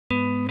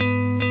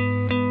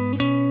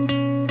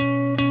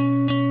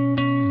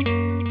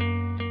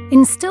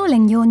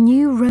Installing your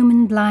new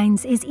Roman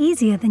blinds is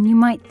easier than you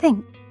might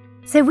think,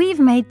 so we've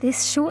made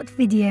this short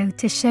video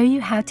to show you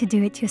how to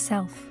do it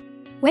yourself.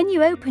 When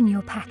you open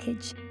your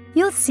package,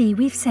 you'll see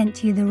we've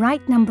sent you the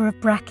right number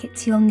of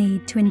brackets you'll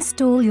need to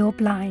install your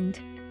blind,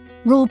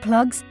 raw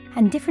plugs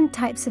and different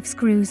types of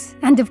screws,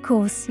 and of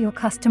course your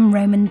custom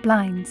Roman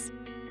blinds.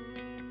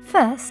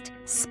 First,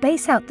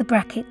 space out the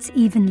brackets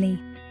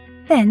evenly.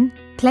 Then,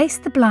 place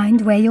the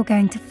blind where you're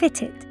going to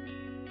fit it.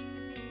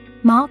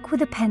 Mark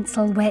with a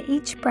pencil where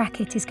each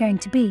bracket is going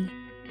to be.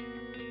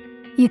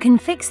 You can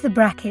fix the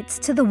brackets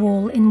to the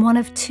wall in one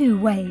of two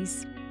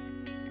ways.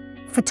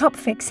 For top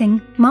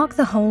fixing, mark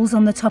the holes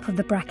on the top of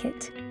the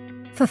bracket.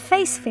 For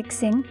face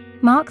fixing,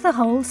 mark the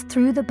holes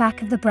through the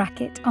back of the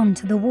bracket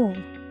onto the wall.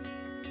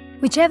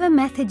 Whichever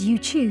method you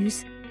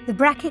choose, the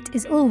bracket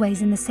is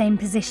always in the same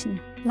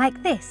position,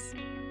 like this.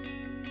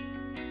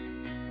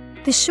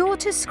 The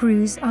shorter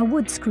screws are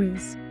wood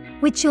screws,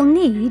 which you'll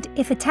need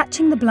if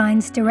attaching the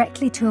blinds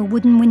directly to a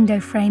wooden window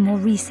frame or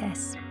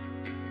recess.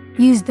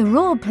 Use the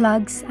raw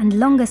plugs and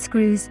longer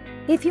screws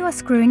if you are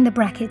screwing the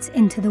brackets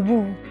into the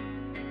wall.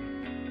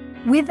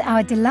 With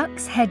our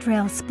deluxe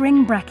headrail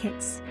spring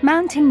brackets,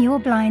 mounting your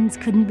blinds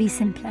couldn't be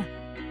simpler.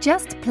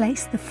 Just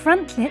place the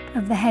front lip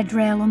of the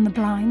headrail on the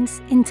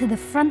blinds into the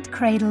front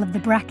cradle of the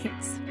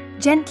brackets.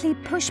 Gently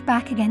push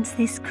back against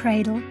this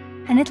cradle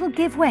and it'll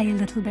give way a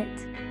little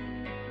bit.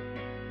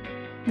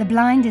 The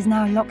blind is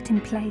now locked in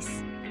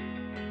place.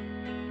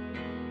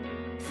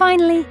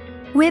 Finally,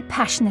 we're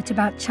passionate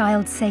about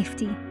child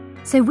safety,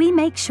 so we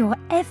make sure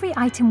every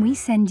item we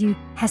send you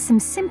has some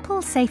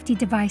simple safety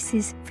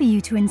devices for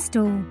you to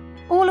install,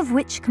 all of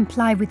which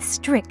comply with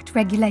strict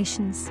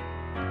regulations.